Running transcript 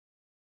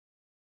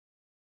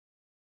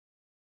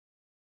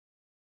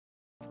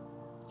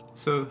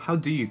So how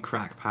do you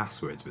crack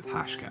passwords with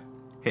Hashcat?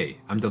 Hey,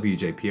 I'm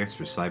WJ Pierce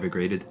for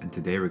Cybergraded, and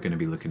today we're going to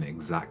be looking at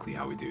exactly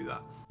how we do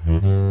that.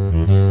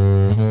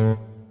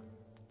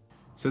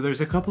 So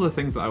there's a couple of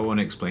things that I want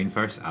to explain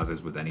first. As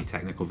is with any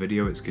technical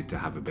video, it's good to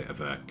have a bit of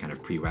a kind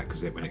of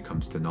prerequisite when it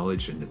comes to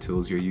knowledge and the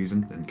tools you're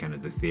using and kind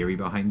of the theory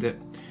behind it.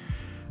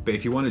 But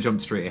if you want to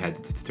jump straight ahead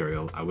to the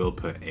tutorial, I will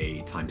put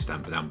a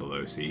timestamp down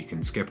below so you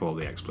can skip all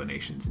the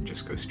explanations and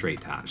just go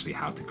straight to actually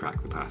how to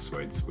crack the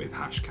passwords with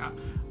Hashcat.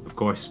 Of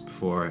course,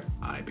 before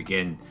I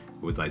begin,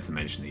 I would like to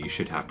mention that you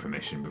should have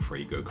permission before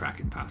you go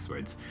cracking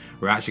passwords.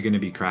 We're actually going to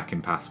be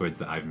cracking passwords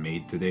that I've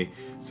made today,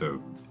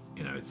 so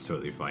it's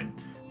totally fine.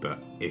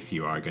 But if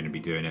you are going to be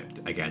doing it,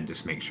 again,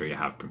 just make sure you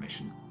have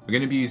permission. We're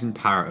going to be using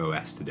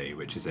PowerOS today,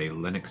 which is a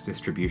Linux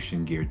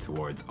distribution geared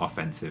towards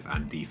offensive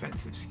and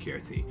defensive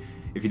security.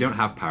 If you don't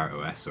have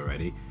PowerOS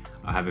already,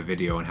 I have a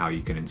video on how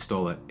you can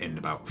install it in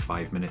about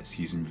 5 minutes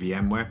using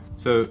VMware.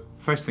 So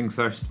first things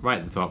first, right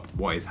at the top,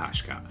 what is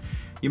Hashcat?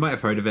 You might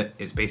have heard of it.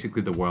 It's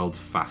basically the world's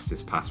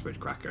fastest password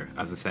cracker.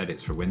 As I said,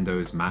 it's for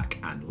Windows, Mac,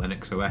 and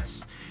Linux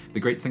OS. The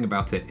great thing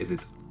about it is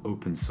it's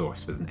open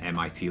source with an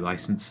MIT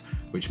license,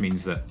 which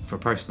means that for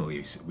personal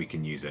use, we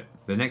can use it.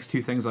 The next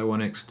two things I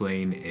want to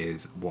explain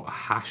is what a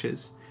hash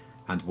is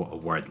and what a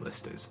word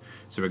list is.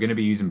 So we're going to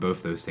be using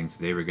both those things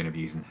today. We're going to be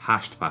using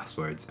hashed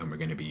passwords and we're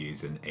going to be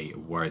using a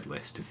word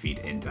list to feed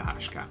into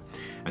Hashcat.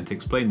 And to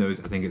explain those,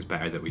 I think it's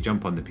better that we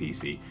jump on the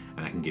PC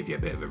and I can give you a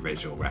bit of a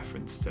visual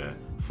reference to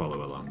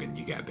follow along and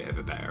you get a bit of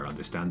a better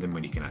understanding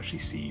when you can actually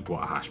see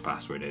what a hash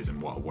password is and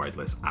what a word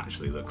list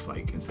actually looks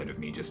like instead of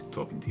me just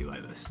talking to you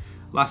like this.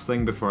 Last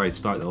thing before I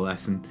start the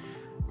lesson,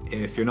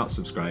 if you're not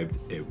subscribed,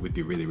 it would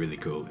be really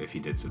cool if you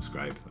did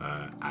subscribe.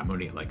 I'm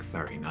only at like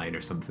 39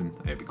 or something.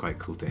 It'd be quite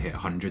cool to hit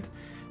 100.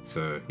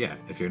 So yeah,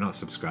 if you're not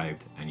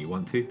subscribed and you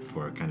want to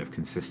for kind of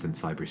consistent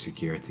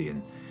cybersecurity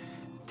and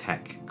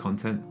tech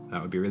content,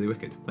 that would be really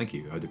wicked. Thank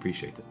you, I would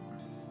appreciate it.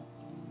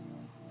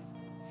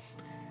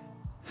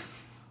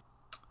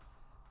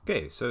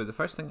 Okay, so the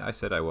first thing I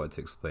said I wanted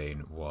to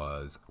explain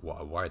was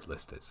what a word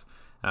list is.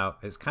 Now,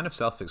 it's kind of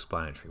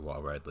self-explanatory what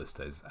a word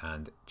list is,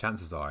 and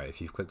chances are, if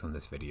you've clicked on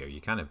this video,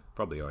 you kind of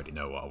probably already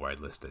know what a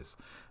word list is.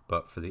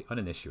 But for the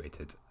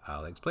uninitiated,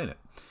 I'll explain it.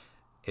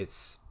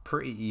 It's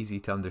pretty easy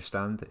to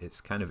understand.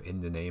 It's kind of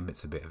in the name.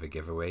 It's a bit of a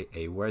giveaway.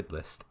 A word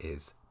list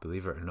is,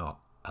 believe it or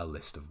not, a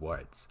list of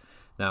words.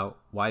 Now,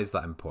 why is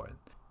that important?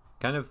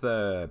 Kind of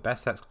the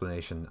best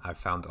explanation I've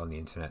found on the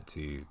internet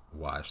to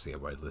what actually a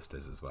word list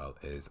is as well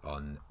is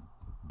on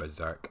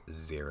Berserk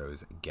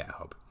Zero's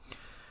GitHub.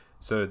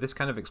 So this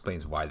kind of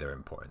explains why they're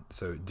important.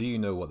 So do you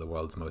know what the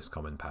world's most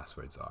common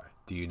passwords are?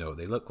 Do you know what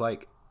they look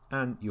like?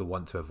 And you'll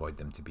want to avoid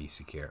them to be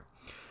secure.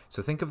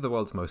 So think of the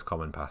world's most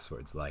common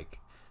passwords like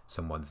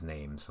someone's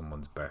name,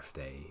 someone's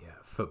birthday,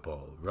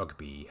 football,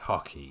 rugby,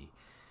 hockey,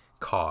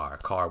 car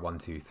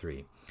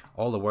 123.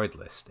 All a word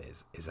list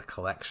is a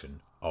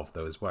collection of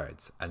those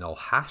words, and all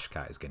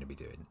Hashcat is going to be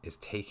doing is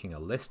taking a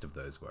list of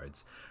those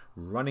words,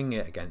 running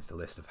it against a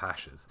list of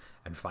hashes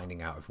and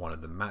finding out if one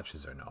of them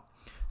matches or not.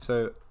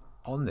 So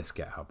on this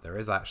GitHub, there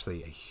is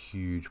actually a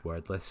huge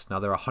word list. Now,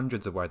 there are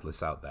hundreds of word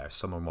lists out there.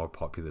 Some are more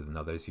popular than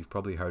others. You've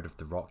probably heard of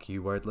the RockU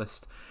word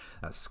list.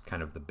 That's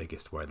kind of the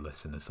biggest word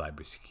list in the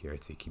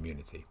cybersecurity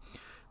community.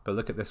 But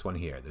look at this one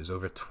here. There's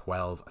over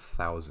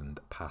 12,000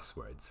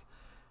 passwords.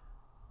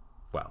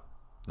 Well,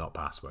 not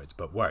passwords,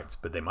 but words.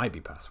 But they might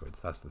be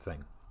passwords. That's the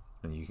thing.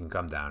 And you can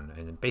come down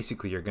and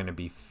basically you're going to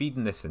be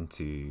feeding this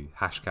into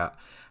Hashcat.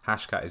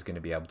 Hashcat is going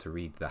to be able to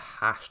read the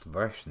hashed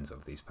versions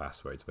of these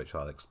passwords, which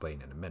I'll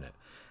explain in a minute.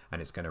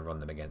 And it's going to run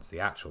them against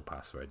the actual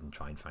password and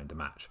try and find a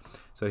match.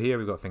 So here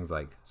we've got things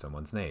like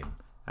someone's name,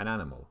 an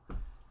animal,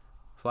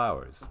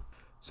 flowers.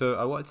 So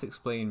I wanted to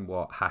explain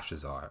what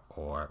hashes are,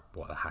 or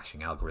what a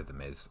hashing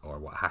algorithm is, or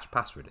what a hash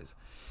password is.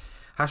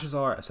 Hashes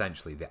are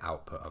essentially the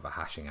output of a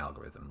hashing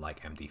algorithm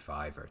like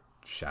MD5 or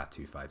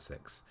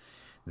SHA-256.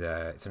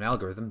 It's an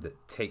algorithm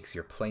that takes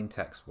your plain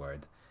text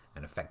word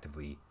and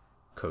effectively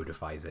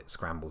codifies it,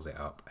 scrambles it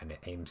up, and it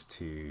aims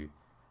to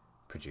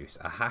produce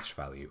a hash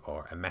value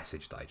or a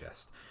message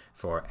digest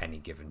for any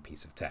given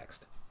piece of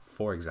text.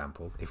 For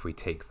example, if we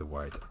take the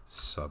word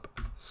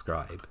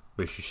subscribe,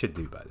 which you should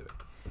do by the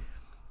way,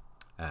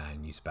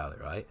 and you spell it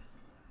right,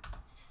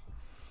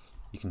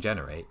 you can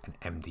generate an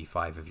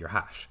MD5 of your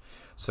hash.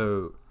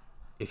 So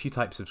if you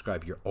type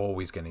subscribe, you're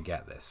always going to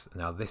get this.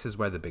 Now, this is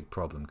where the big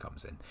problem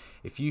comes in.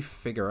 If you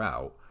figure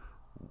out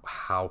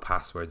how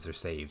passwords are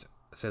saved,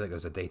 say like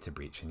there's a data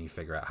breach and you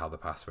figure out how the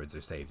passwords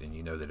are saved and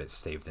you know that it's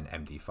saved in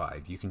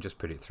MD5, you can just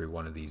put it through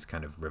one of these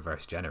kind of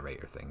reverse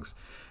generator things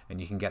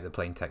and you can get the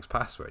plain text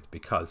password,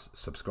 because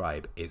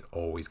subscribe is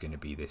always going to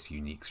be this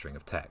unique string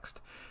of text.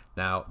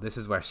 Now, this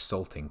is where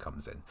salting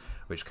comes in,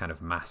 which kind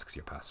of masks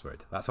your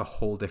password. That's a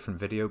whole different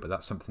video, but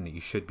that's something that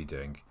you should be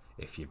doing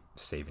if you're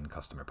saving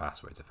customer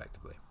passwords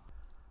effectively.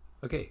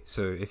 Okay,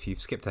 so if you've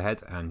skipped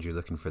ahead and you're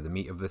looking for the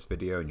meat of this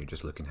video and you're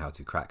just looking how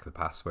to crack the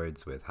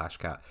passwords with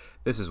Hashcat,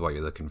 this is what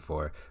you're looking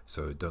for,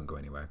 so don't go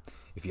anywhere.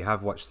 If you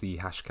have watched the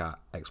Hashcat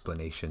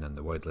explanation and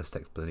the Wordlist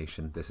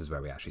explanation, this is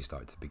where we actually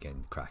start to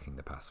begin cracking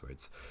the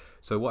passwords.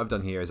 So what I've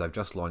done here is I've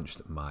just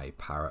launched my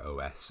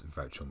ParaOS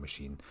virtual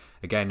machine.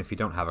 Again, if you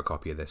don't have a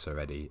copy of this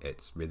already,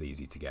 it's really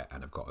easy to get,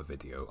 and I've got a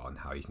video on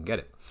how you can get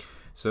it.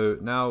 So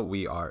now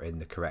we are in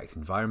the correct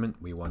environment.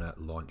 We want to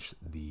launch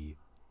the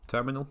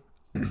terminal.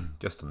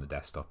 Just on the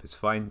desktop is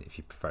fine. If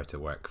you prefer to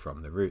work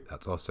from the root,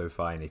 that's also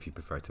fine. If you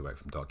prefer to work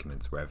from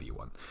documents, wherever you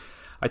want.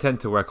 I tend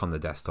to work on the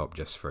desktop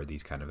just for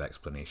these kind of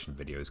explanation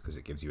videos because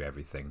it gives you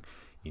everything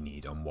you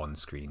need on one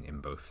screen in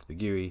both the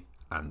GUI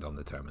and on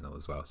the terminal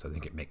as well. So I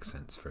think it makes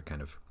sense for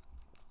kind of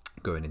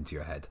going into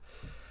your head.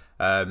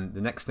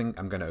 The next thing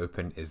I'm going to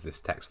open is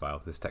this text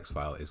file. This text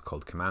file is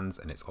called commands,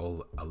 and it's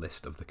all a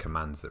list of the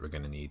commands that we're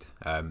going to need.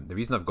 The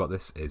reason I've got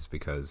this is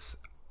because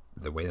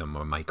the way that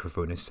my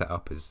microphone is set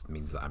up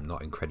means that I'm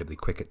not incredibly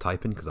quick at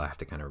typing because I have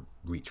to kind of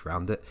reach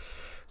around it.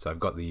 So I've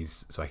got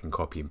these so I can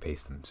copy and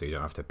paste them so you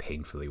don't have to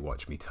painfully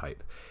watch me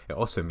type. It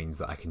also means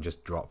that I can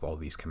just drop all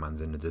these commands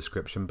in the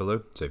description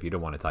below. So if you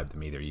don't want to type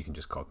them either, you can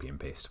just copy and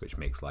paste, which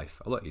makes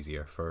life a lot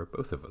easier for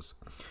both of us.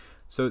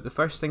 So the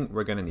first thing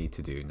we're going to need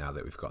to do now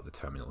that we've got the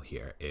terminal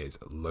here is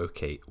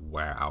locate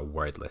where our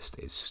word list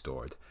is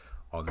stored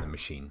on the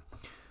machine.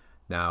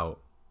 Now,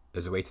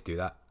 there's a way to do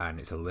that,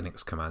 and it's a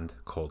Linux command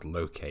called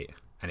locate,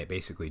 and it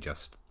basically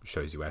just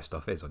shows you where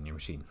stuff is on your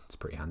machine. It's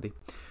pretty handy.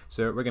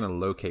 So we're going to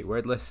locate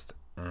word list,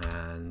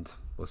 and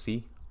we'll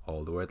see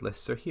all the word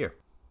lists are here.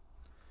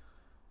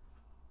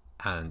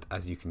 And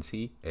as you can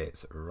see,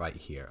 it's right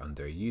here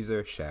under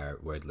user share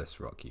word list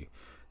rockyou.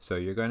 So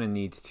you're going to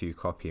need to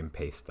copy and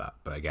paste that,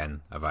 but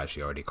again, I've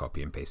actually already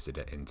copy and pasted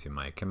it into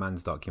my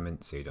commands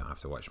document, so you don't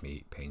have to watch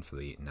me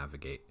painfully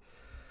navigate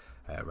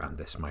around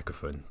this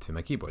microphone to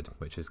my keyboard,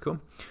 which is cool.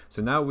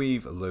 So now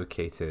we've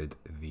located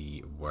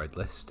the word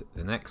list,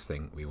 the next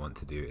thing we want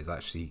to do is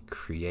actually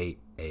create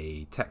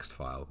a text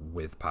file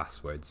with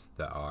passwords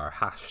that are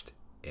hashed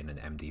in an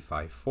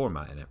MD5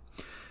 format in it.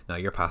 Now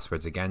your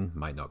passwords again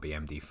might not be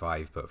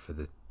MD5, but for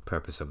the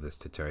purpose of this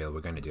tutorial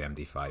we're going to do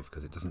MD5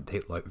 because it doesn't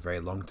take very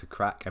long to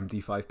crack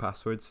MD5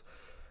 passwords.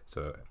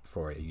 So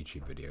for a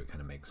YouTube video it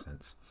kind of makes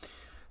sense.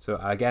 So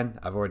again,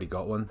 I've already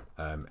got one.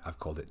 I've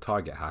called it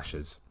target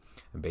hashes.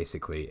 And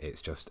basically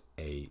it's just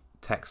a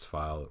text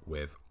file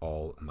with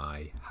all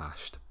my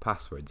hashed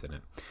passwords in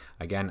it.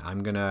 Again,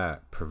 I'm gonna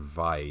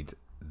provide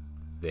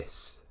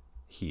this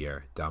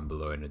here down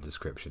below in the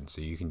description so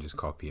you can just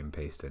copy and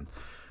paste in.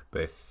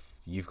 But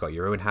if you've got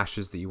your own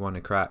hashes that you want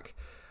to crack,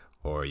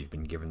 or you've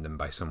been given them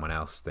by someone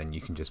else, then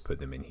you can just put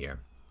them in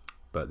here.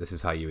 But this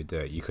is how you would do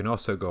it. You can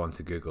also go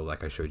onto Google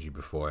like I showed you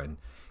before and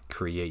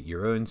create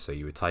your own. So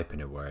you would type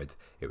in a word,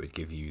 it would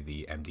give you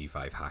the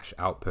MD5 hash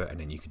output, and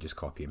then you could just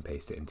copy and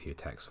paste it into your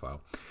text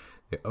file.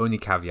 The only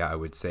caveat I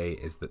would say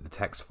is that the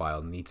text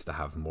file needs to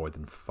have more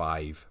than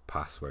 5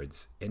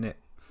 passwords in it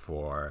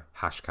for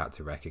Hashcat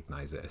to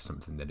recognize it as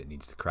something that it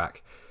needs to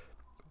crack.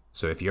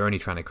 So if you're only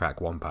trying to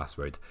crack one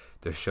password,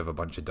 just shove a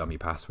bunch of dummy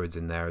passwords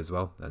in there as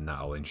well, and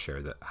that'll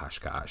ensure that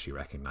Hashcat actually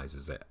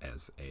recognizes it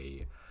as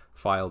a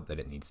file that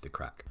it needs to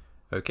crack.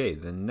 Okay,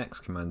 the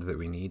next command that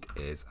we need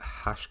is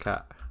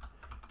hashcat.h,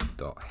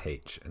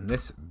 and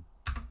this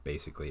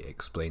basically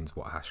explains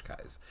what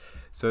Hashcat is.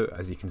 So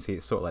as you can see,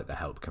 it's sort of like the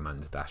help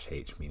command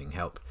 -h, meaning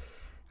help,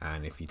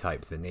 and if you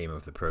type the name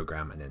of the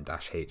program and then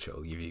 -h,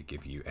 it'll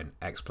give you an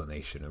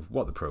explanation of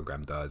what the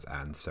program does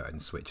and certain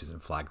switches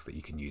and flags that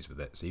you can use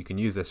with it. So you can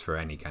use this for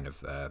any kind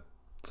of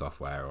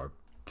software or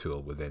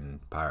tool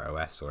within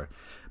ParaOS, or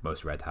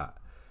most Red Hat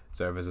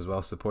servers as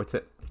well support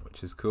it,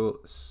 which is cool.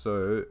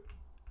 So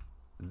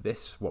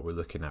what we're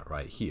looking at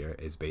right here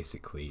is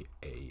basically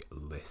a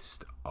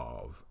list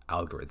of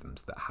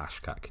algorithms that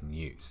Hashcat can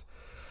use.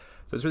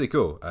 So it's really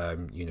cool.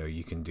 You know,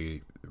 you can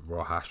do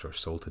raw hash or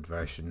salted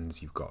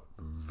versions. You've got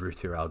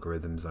router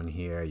algorithms on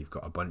here. You've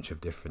got a bunch of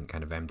different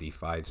kind of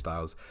MD5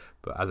 styles.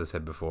 But as I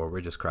said before,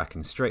 we're just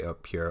cracking straight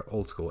up pure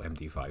old school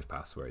MD5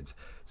 passwords.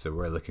 So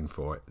we're looking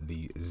for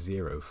the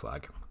 0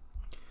 flag.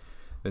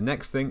 The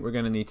next thing we're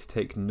going to need to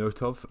take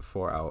note of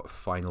for our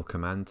final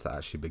command to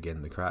actually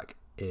begin the crack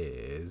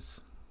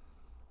is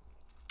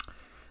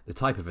the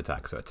type of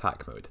attack, so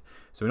attack mode.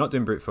 So we're not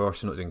doing brute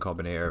force, we're not doing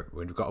combinator.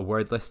 We've got a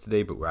word list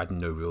today, but we're adding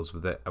no rules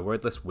with it. A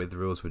word list with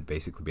rules would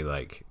basically be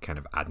like kind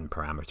of adding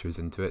parameters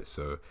into it.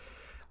 So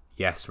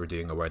yes, we're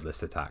doing a word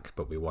list attack,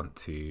 but we want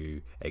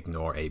to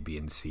ignore A, B,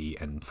 and C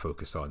and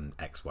focus on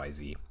X, Y,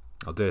 Z.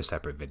 I'll do a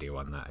separate video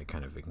on that. It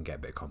can get a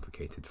bit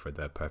complicated for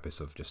the purpose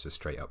of just a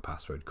straight up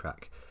password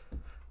crack.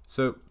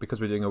 So because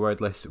we're doing a word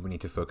list, we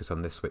need to focus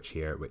on this switch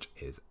here, which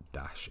is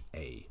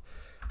 -A.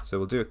 So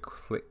we'll do a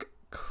click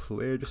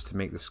clear just to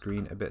make the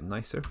screen a bit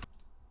nicer.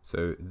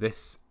 So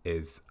this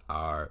is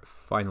our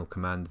final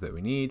command that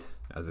we need.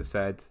 As I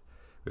said,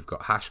 we've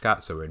got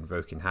Hashcat, so we're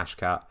invoking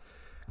Hashcat,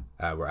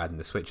 We're adding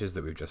the switches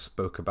that we've just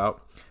spoke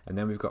about, and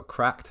then we've got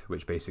cracked,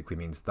 which basically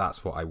means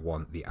that's what I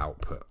want the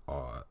output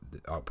or the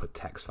output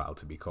text file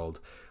to be called.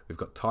 We've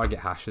got target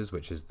hashes,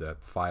 which is the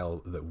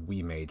file that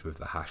we made with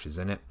the hashes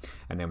in it,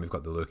 and then we've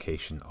got the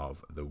location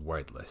of the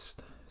word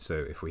list. So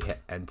if we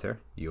hit enter,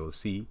 you'll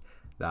see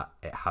that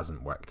it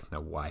hasn't worked.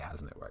 Now, why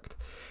hasn't it worked?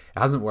 It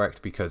hasn't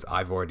worked because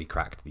I've already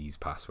cracked these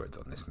passwords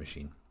on this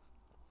machine.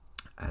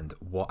 And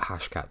what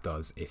Hashcat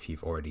does if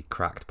you've already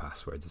cracked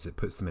passwords is it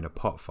puts them in a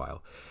pot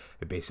file.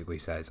 It basically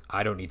says,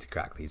 I don't need to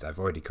crack these, I've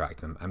already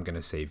cracked them, I'm going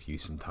to save you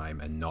some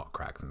time and not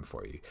crack them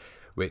for you,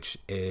 which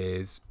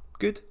is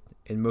good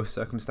in most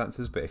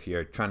circumstances, but if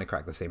you're trying to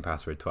crack the same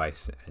password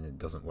twice and it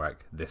doesn't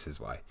work, this is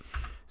why.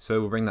 So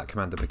we'll bring that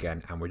command up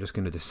again, and we're just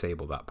going to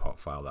disable that pot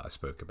file that I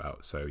spoke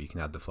about. So you can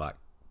add the flag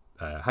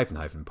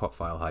 -- pot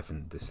file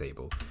 -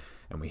 disable,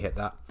 and we hit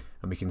that,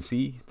 and we can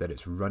see that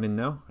it's running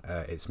now.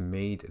 It's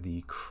made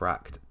the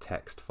cracked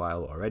text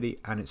file already,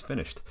 and it's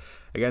finished.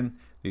 Again,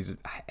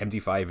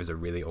 MD5 is a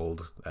really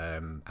old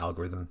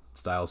algorithm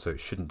style, so it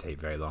shouldn't take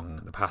very long.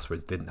 The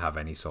passwords didn't have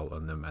any salt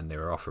on them, and they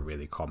were off a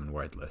really common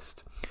word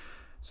list.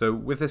 So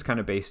with this kind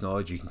of base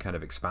knowledge, you can kind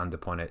of expand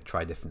upon it,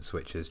 try different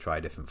switches, try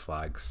different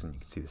flags, and you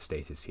can see the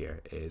status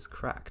here is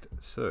cracked.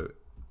 So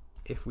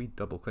if we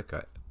double click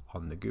it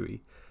on the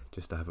GUI,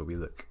 just to have a wee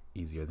look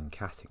easier than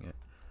catting it,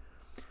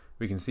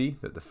 we can see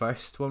that the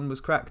first one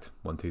was cracked,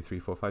 1, 2, 3,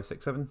 4, 5,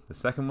 6, 7. The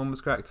second one was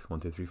cracked, 1,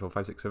 2, 3, 4,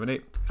 5, 6, 7,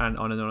 8, and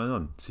on and on and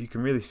on. So you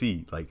can really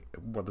see, like,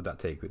 what did that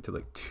take? It took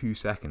like 2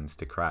 seconds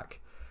to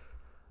crack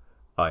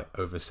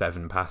over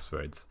 7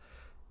 passwords.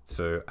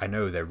 So I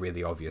know they're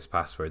really obvious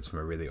passwords from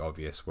a really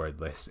obvious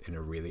word list in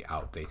a really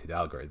outdated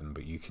algorithm,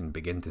 but you can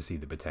begin to see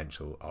the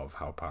potential of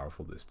how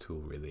powerful this tool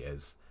really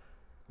is.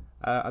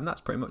 And that's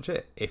pretty much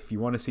it. If you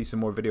want to see some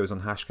more videos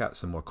on Hashcat,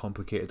 some more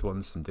complicated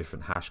ones, some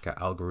different Hashcat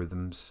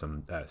algorithms,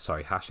 some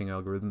hashing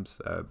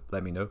algorithms,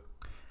 let me know.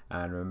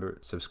 And remember,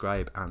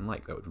 subscribe and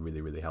like. That would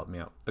really, really help me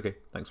out. Okay,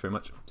 thanks very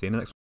much. See you in the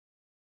next one.